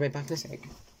on, guys, I'll be back in a sec.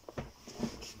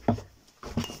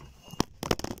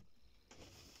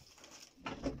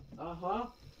 Uh-huh.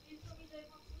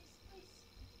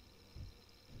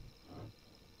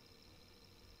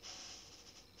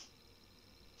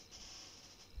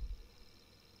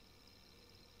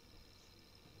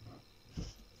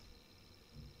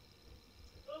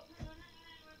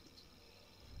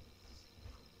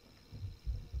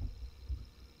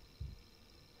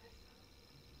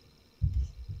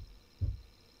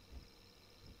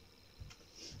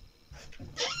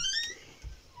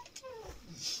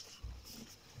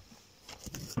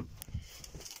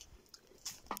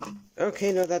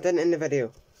 Okay, no, that didn't end the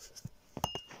video.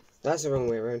 That's the wrong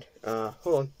way around.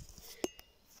 Hold on.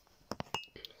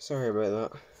 Sorry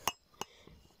about that.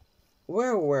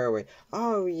 Where were we?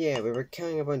 Oh yeah, we were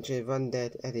killing a bunch of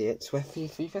undead idiots with the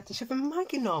 357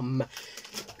 Magnum.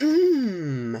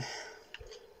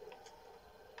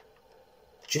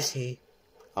 Juicy.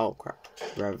 Oh crap.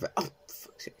 Oh,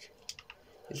 fuck's sake.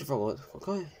 Did you forget?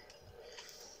 Okay.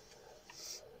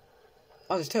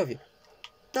 Oh, there's two of you.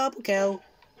 Double kill.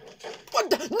 What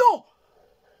the? No!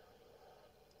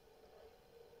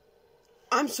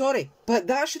 I'm sorry, but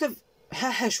that should have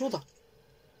hit his shoulder.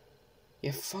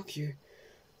 Yeah, fuck you.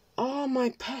 Oh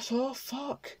my piss off,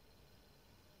 fuck.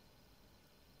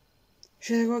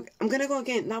 Should I go? I'm gonna go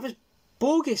again. That was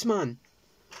bogus, man.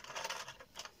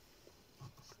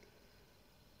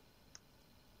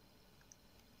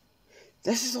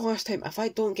 This is the last time. If I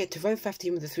don't get to round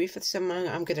 15 with the 357,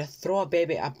 I'm gonna throw a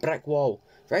baby at a brick wall.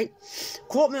 Right?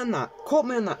 Quote me on that. Quote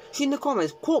me on that. See in the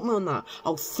comments. Quote me on that.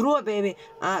 I'll throw a baby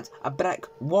at a brick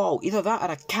wall. Either that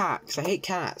or a cat, because I hate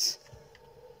cats.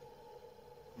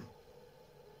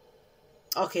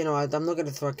 Okay, no, I'm not going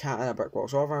to throw a cat at a brick wall.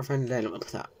 So I'll have friend then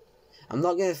with that. I'm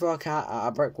not going to throw a cat at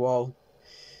a brick wall.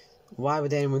 Why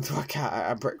would anyone throw a cat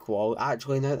at a brick wall?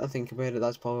 Actually, now that I think about it,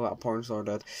 that's probably what a porn star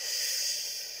did.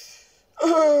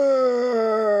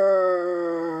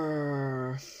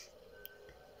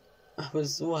 I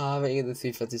was so happy to get the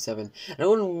 357. And I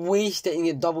wouldn't waste it and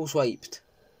get double swiped.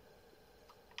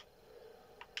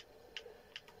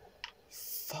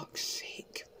 Fuck's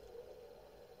sake.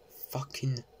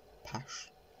 Fucking pash.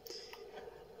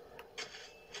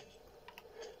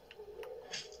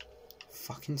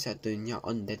 Fucking sit down, you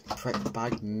undead prick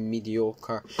bag,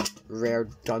 mediocre, rare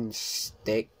done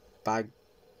stick bag,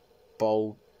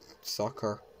 ball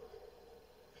sucker.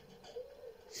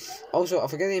 Also, I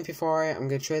forget the MP40, I'm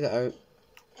going to trade it out.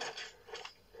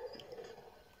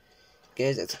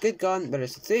 Guys, it's a good gun, but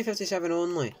it's a 357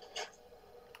 only.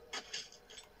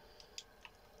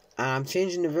 And I'm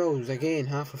changing the rules again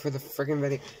halfway through the friggin'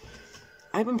 video.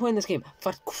 I've been playing this game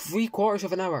for 3/4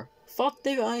 of an hour.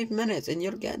 45 minutes, and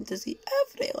you're getting to see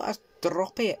every last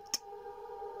drop of it.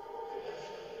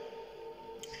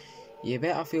 You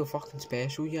better feel fucking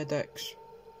special, you dicks.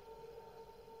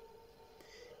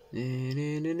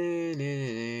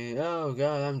 Oh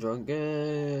god, I'm drunk.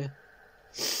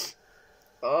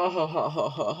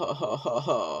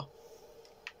 Oh.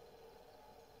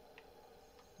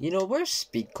 You know, where's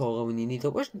Speed Cola when you need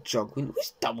it? Where's Jug?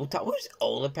 Where's Double Tap? Where's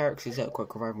all the perks except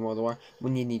Quick Revive and World of War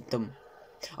when you need them?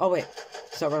 Oh wait,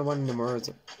 start around one of them, or is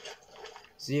it?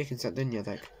 So you can sit down, you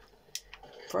dick.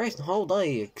 Press and hold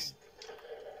X.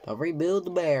 I'll rebuild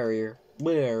the barrier.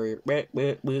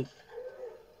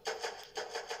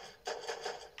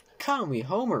 Call me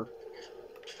Homer.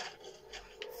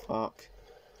 Fuck.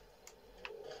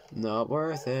 Not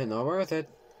worth it, not worth it.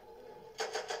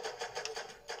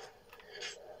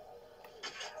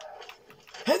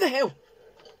 How the hell?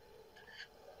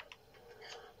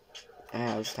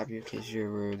 I'll just have you because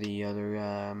you're the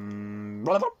other,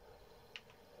 blah, blah.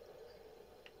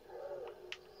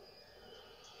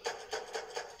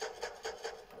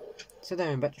 Sit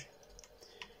down, bitch.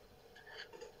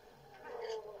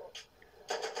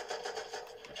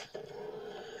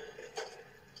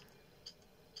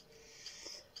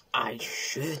 I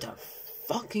should have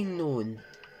fucking known.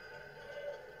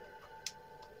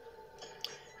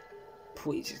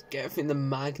 Please just get me the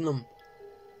Magnum.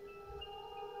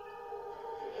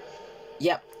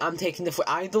 Yep, I'm taking the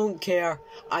I don't care.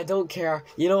 I don't care.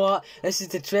 You know what? This is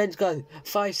the trench gun.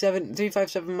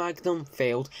 357 Magnum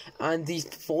failed. And the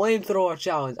flamethrower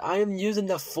challenge. I am using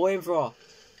the flamethrower.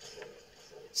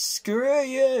 Screw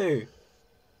you.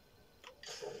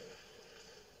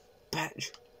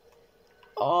 Bitch.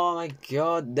 Oh my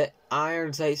god, the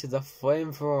iron sights of the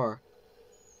flamethrower.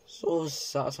 So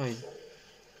satisfying.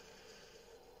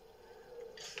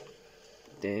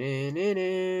 Sure,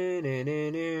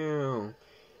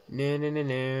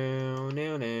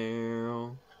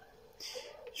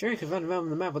 you can run around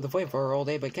the map with the flamethrower all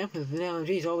day, but camping with an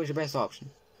LMG is always your best option.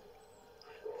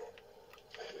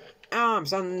 Ah, I'm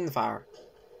standing in the fire.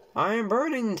 I am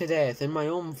burning to death in my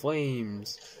own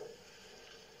flames.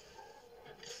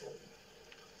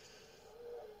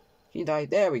 He died.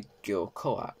 There we go.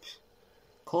 Collapse.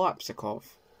 Collapsikov.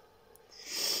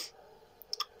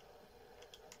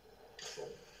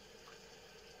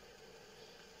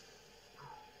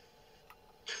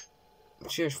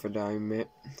 Cheers for dying, mate.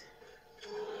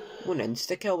 One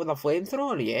insta-kill with a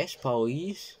flamethrower? Yes,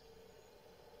 please.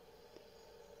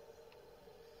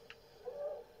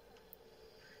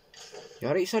 You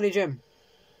alright, Sonny Jim?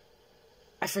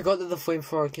 I forgot that the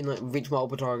flamethrower can like reach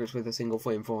multiple targets with a single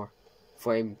flamethrower.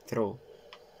 Flamethrow.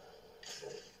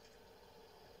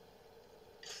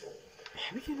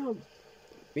 How are you not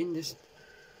being just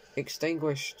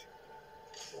extinguished?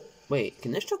 Wait,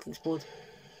 can this truck explode?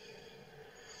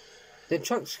 The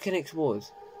trucks can explode.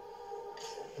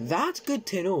 That's good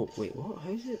to know. Wait, what?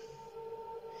 How is it?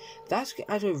 That's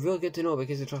actually really good to know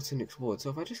because the trucks can explode.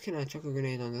 So if I just kind of chuck a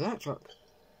grenade onto that truck.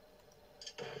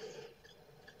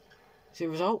 See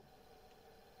the result?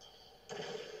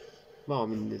 Well, I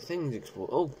mean, the things explode.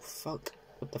 Oh, fuck.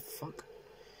 What the fuck?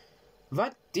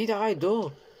 What did I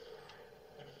do?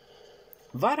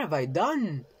 What have I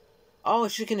done? Oh,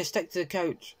 it's just gonna stick to the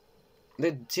couch.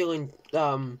 The ceiling,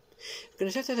 gonna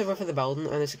stick to the roof of the building,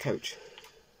 and it's a couch.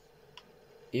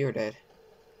 You're dead.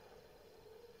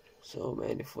 So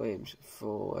many flames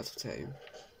for little time.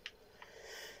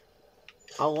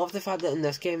 I love the fact that in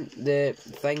this game, the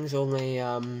thing's only,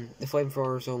 the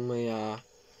flamethrower's only,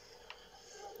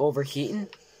 overheating.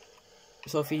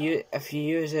 So if you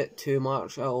use it too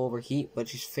much, it'll overheat,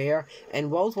 which is fair. In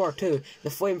World War II, the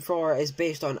flamethrower is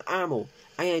based on ammo,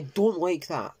 and I don't like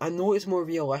that. I know it's more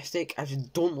realistic, I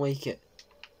just don't like it.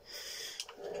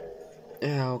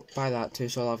 Yeah, I'll buy that too,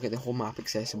 so I'll get the whole map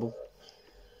accessible.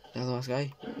 Is that the last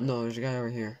guy? No, there's a guy over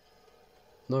here.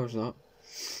 No, there's not.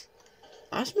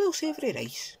 I smell savoury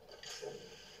rice.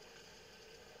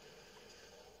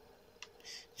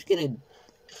 Just gonna.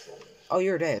 Oh,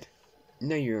 you're dead.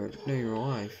 No, you're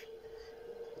alive.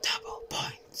 Double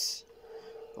points.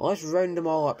 Let's round them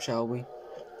all up, shall we?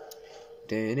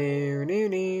 Burn,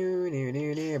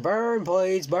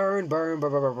 please, burn, burn, burn,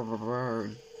 burn, burn,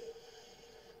 burn.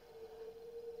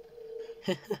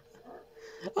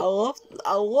 I love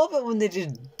it when they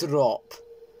just drop.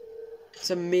 It's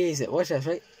amazing. Watch this,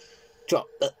 right? Drop.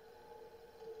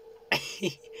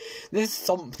 This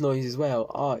thump noise as well.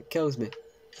 Oh, it kills me.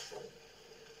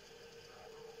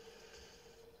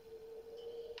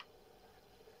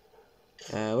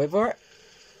 Wait for it.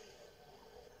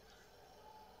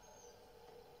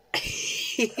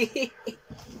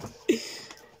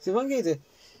 So what I'm going to do...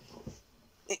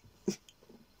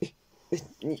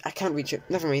 I can't reach it.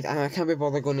 Never mind. I can't be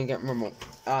bothered going and get remote.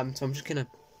 So I'm just gonna...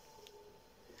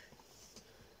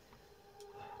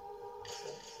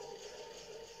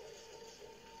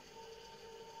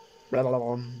 I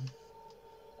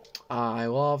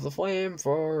love the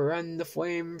flamethrower and the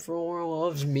flamethrower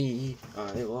loves me.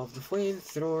 I love the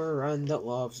flamethrower and it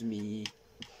loves me.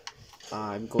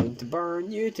 I'm going to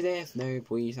burn you to death now,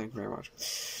 please. Thank you very much.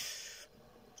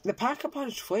 The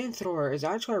Pack-a-Punch flamethrower is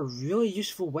actually a really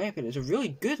useful weapon. It's a really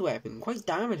good weapon, quite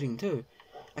damaging too.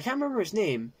 I can't remember its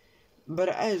name, but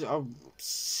it is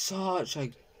such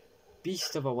a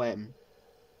beast of a weapon.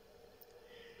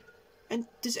 And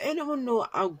does anyone know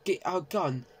a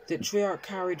gun that Treyarch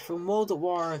carried from World at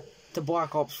War to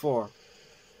Black Ops 4?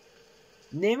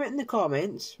 Name it in the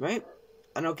comments, right?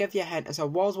 And I'll give you a hint. It's a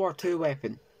World War II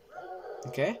weapon.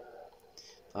 Okay?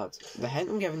 That's the hint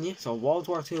I'm giving you. It's a World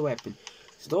War II weapon.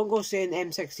 So don't go saying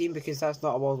M16 because that's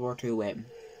not a World War II weapon.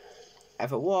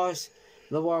 If it was,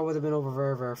 the war would have been over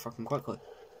very, very fucking quickly.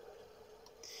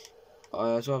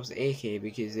 As well as the AK,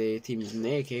 because the team using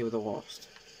the AK would have lost.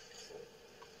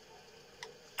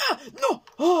 Ah! No!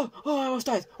 Oh! Oh, I almost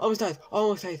died! I almost died! I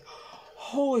almost died!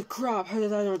 Holy crap, how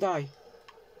did I not die?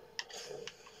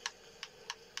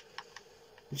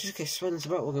 I'm just gonna spin this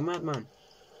about like a madman.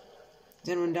 Is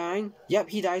anyone dying? Yep,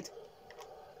 he died.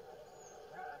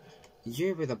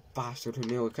 You were the bastard who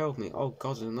nearly killed me. Oh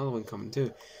god, there's another one coming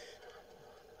too.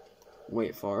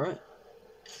 Wait for it.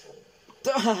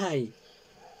 Die!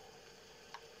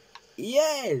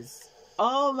 Yes!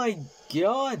 Oh my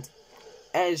god!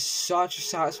 It is such a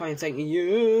satisfying thing to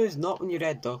use. Not when you're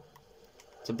dead though.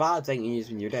 It's a bad thing to use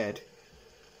when you're dead.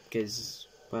 Because,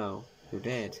 well, you're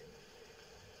dead.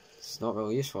 It's not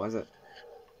really useful, is it?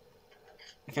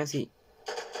 I can't see.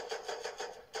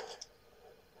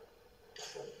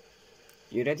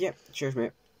 You dead yet? Cheers,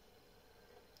 mate.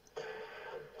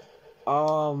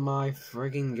 Oh my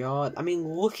friggin' god! I mean,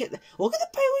 look at the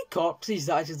pile of corpses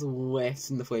that I just left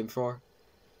in the flamethrower.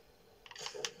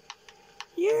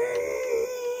 Yeah,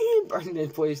 burn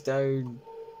this place down.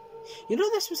 You know,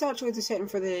 this was actually the setting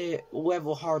for the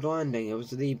level hard landing. It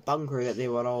was the bunker that they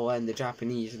were all in. The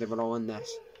Japanese, they were all in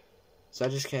this. So I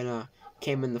just kind of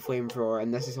came in the flamethrower,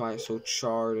 and this is why it's so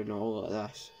charred and all like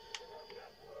this.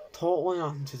 Totally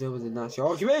nothing to do with the Nazi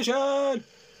occupation!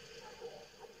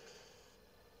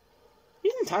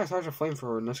 He's an entire charge of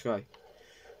flamethrower in this guy.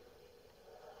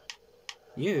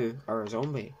 You are a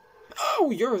zombie.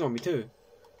 Oh, you're a zombie too.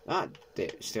 That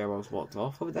stairwell's blocked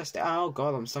off. Look at this. Oh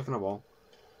god, I'm stuck in a wall.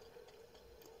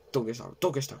 Don't get stuck.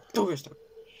 Don't get stuck. Don't get stuck.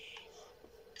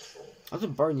 I'll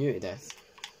just burn you to death.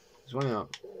 Just why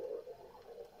not?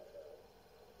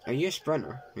 Are you a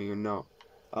sprinter? No, you're not.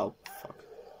 Oh, fuck.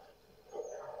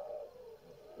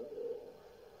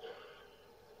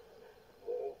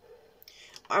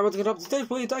 I want to get up the stairs,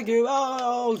 please, thank you.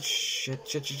 Oh, shit.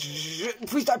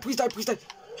 Please die, please die, please die.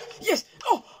 Yes!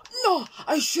 Oh, no!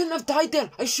 I shouldn't have died there.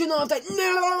 I should not have died.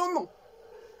 No!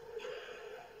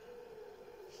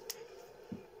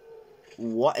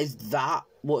 What is that?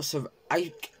 What's a...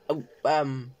 I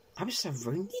was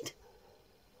surrounded?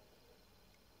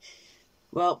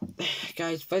 Well,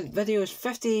 guys, video is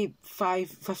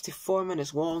 54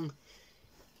 minutes long.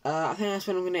 I think that's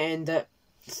when I'm going to end it.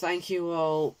 Thank you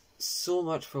all so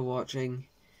much for watching.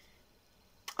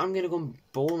 I'm going to go and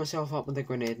blow myself up with a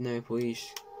grenade now,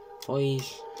 please.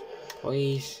 Please.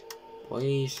 Please.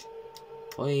 Please.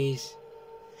 Please.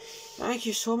 Thank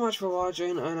you so much for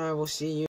watching, and I will see you